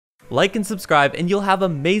like and subscribe, and you'll have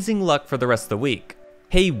amazing luck for the rest of the week.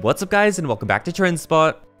 Hey, what's up guys, and welcome back to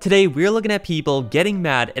TrendSpot. Today we're looking at people getting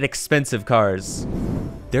mad at expensive cars.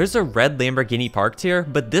 There's a red Lamborghini parked here,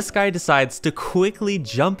 but this guy decides to quickly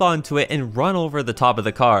jump onto it and run over the top of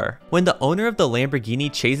the car. When the owner of the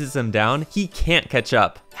Lamborghini chases him down, he can't catch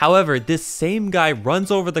up. However, this same guy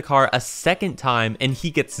runs over the car a second time and he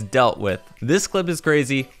gets dealt with. This clip is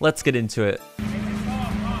crazy, let's get into it.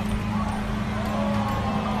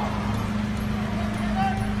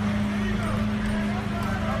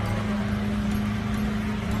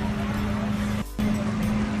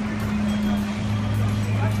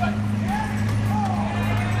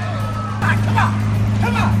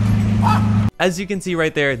 As you can see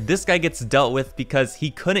right there, this guy gets dealt with because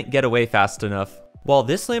he couldn't get away fast enough. While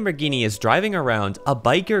this Lamborghini is driving around, a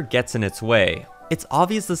biker gets in its way. It's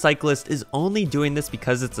obvious the cyclist is only doing this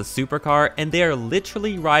because it's a supercar and they are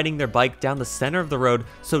literally riding their bike down the center of the road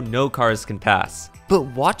so no cars can pass. But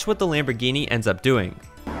watch what the Lamborghini ends up doing.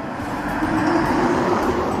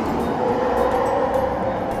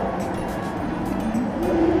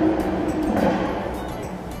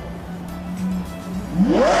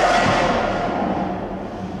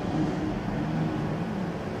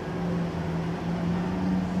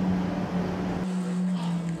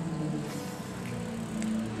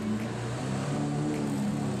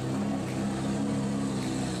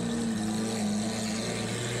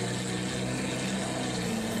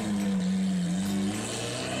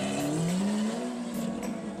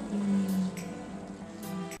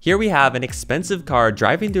 Here we have an expensive car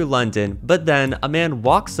driving through London, but then a man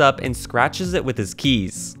walks up and scratches it with his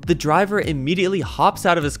keys. The driver immediately hops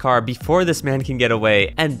out of his car before this man can get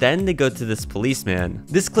away, and then they go to this policeman.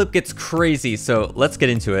 This clip gets crazy, so let's get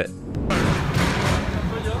into it.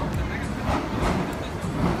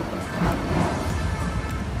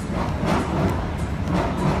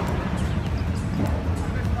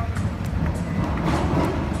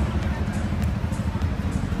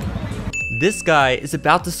 This guy is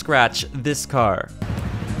about to scratch this car.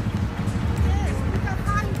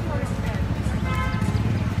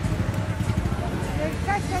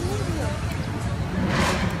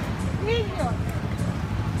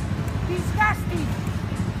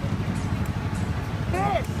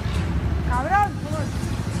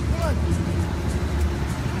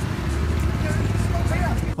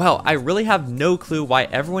 Wow, I really have no clue why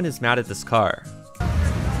everyone is mad at this car.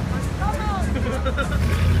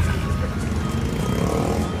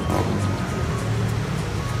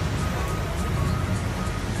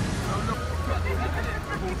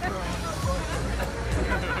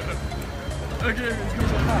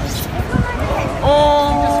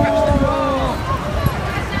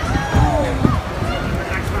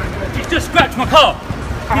 You just scratched my car!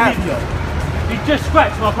 You just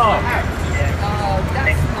scratched my car! Oh,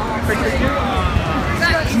 that's nasty.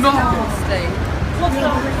 That is nasty. What's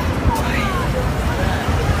wrong with him?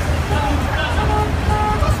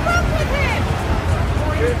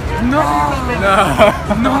 No!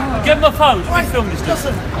 Get my phone, let me film this.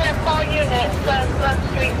 Listen. Yeah, 4 units,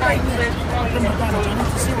 street maintenance. Did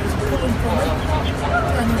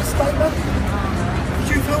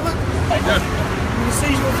you film it?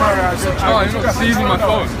 You're not seizing my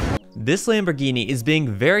phone. This Lamborghini is being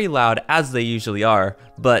very loud, as they usually are,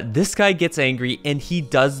 but this guy gets angry and he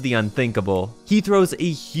does the unthinkable. He throws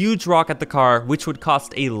a huge rock at the car, which would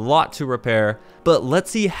cost a lot to repair, but let's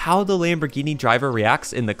see how the Lamborghini driver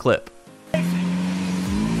reacts in the clip. Keep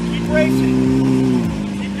racing.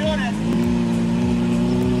 Keep doing it.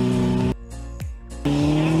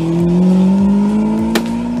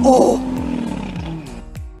 Oh!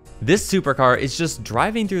 This supercar is just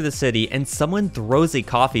driving through the city and someone throws a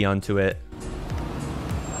coffee onto it.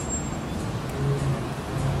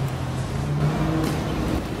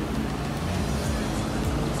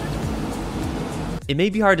 It may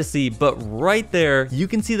be hard to see, but right there, you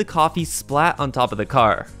can see the coffee splat on top of the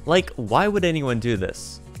car. Like, why would anyone do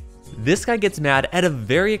this? This guy gets mad at a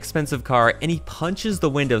very expensive car and he punches the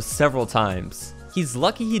window several times. He's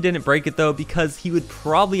lucky he didn't break it though, because he would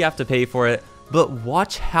probably have to pay for it. But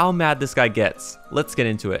watch how mad this guy gets. Let's get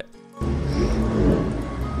into it.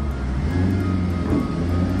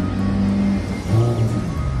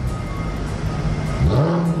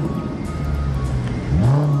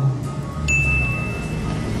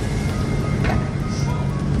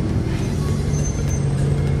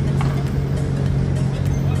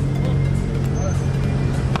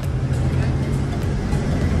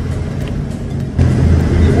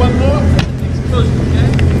 One more. Explosion, okay?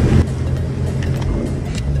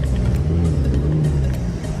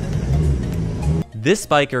 This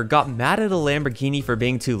biker got mad at a Lamborghini for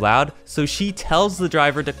being too loud, so she tells the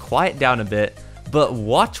driver to quiet down a bit. But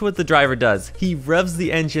watch what the driver does. He revs the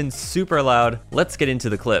engine super loud. Let's get into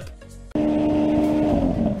the clip.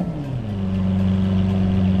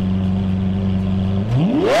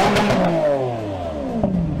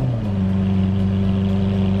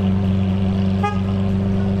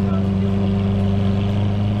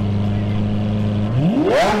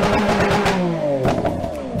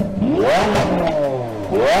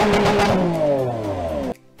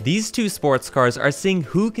 These two sports cars are seeing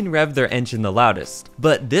who can rev their engine the loudest,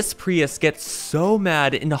 but this Prius gets so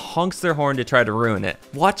mad and honks their horn to try to ruin it.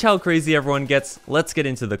 Watch how crazy everyone gets. Let's get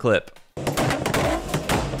into the clip.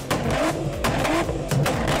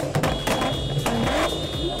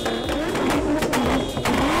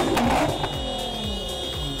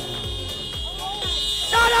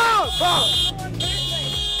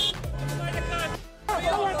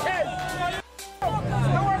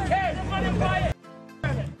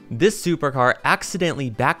 This supercar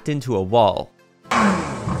accidentally backed into a wall.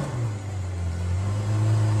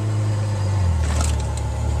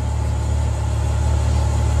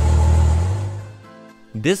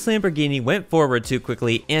 This Lamborghini went forward too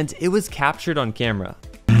quickly and it was captured on camera.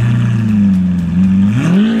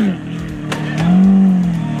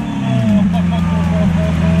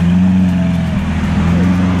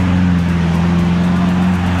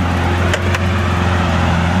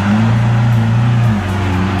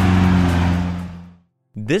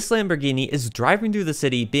 This Lamborghini is driving through the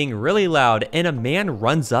city being really loud and a man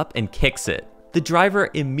runs up and kicks it. The driver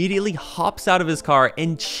immediately hops out of his car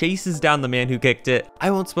and chases down the man who kicked it. I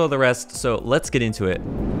won't spoil the rest, so let's get into it.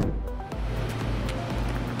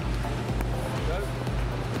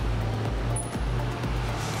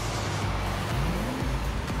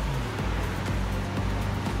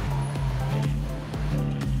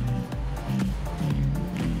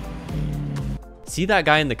 See that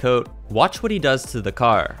guy in the coat? Watch what he does to the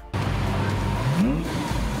car.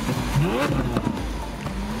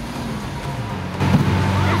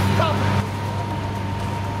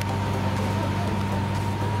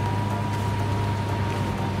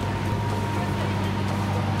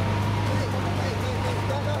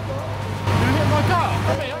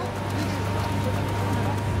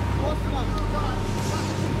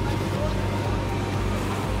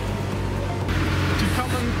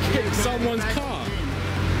 Someone's car.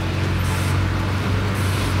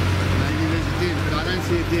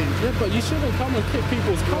 Yeah, but you shouldn't come and kick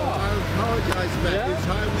people's car. I apologise, mate. Yeah? You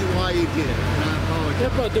told me why you did it, and I apologise.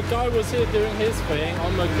 Yeah, but the guy was here doing his thing.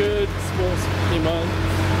 I'm a good sportsman,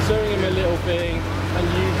 showing him a little thing, and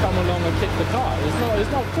you come along and kick the car.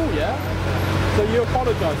 It's not cool, yeah? So you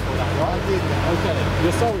apologise for that, right? I did that. Okay,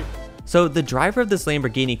 you're sorry. So the driver of this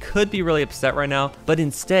Lamborghini could be really upset right now, but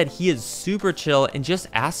instead he is super chill and just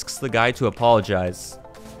asks the guy to apologize.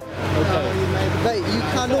 Okay. Mate, you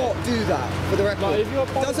cannot do that, for the record. Like, if you're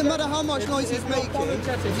doesn't matter how much noise he's making,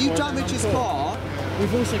 if you damage his car...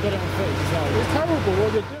 We've also got it on footage as well. It's terrible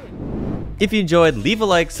what you're doing. If you enjoyed, leave a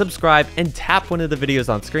like, subscribe, and tap one of the videos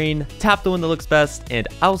on screen. Tap the one that looks best, and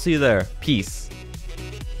I'll see you there. Peace.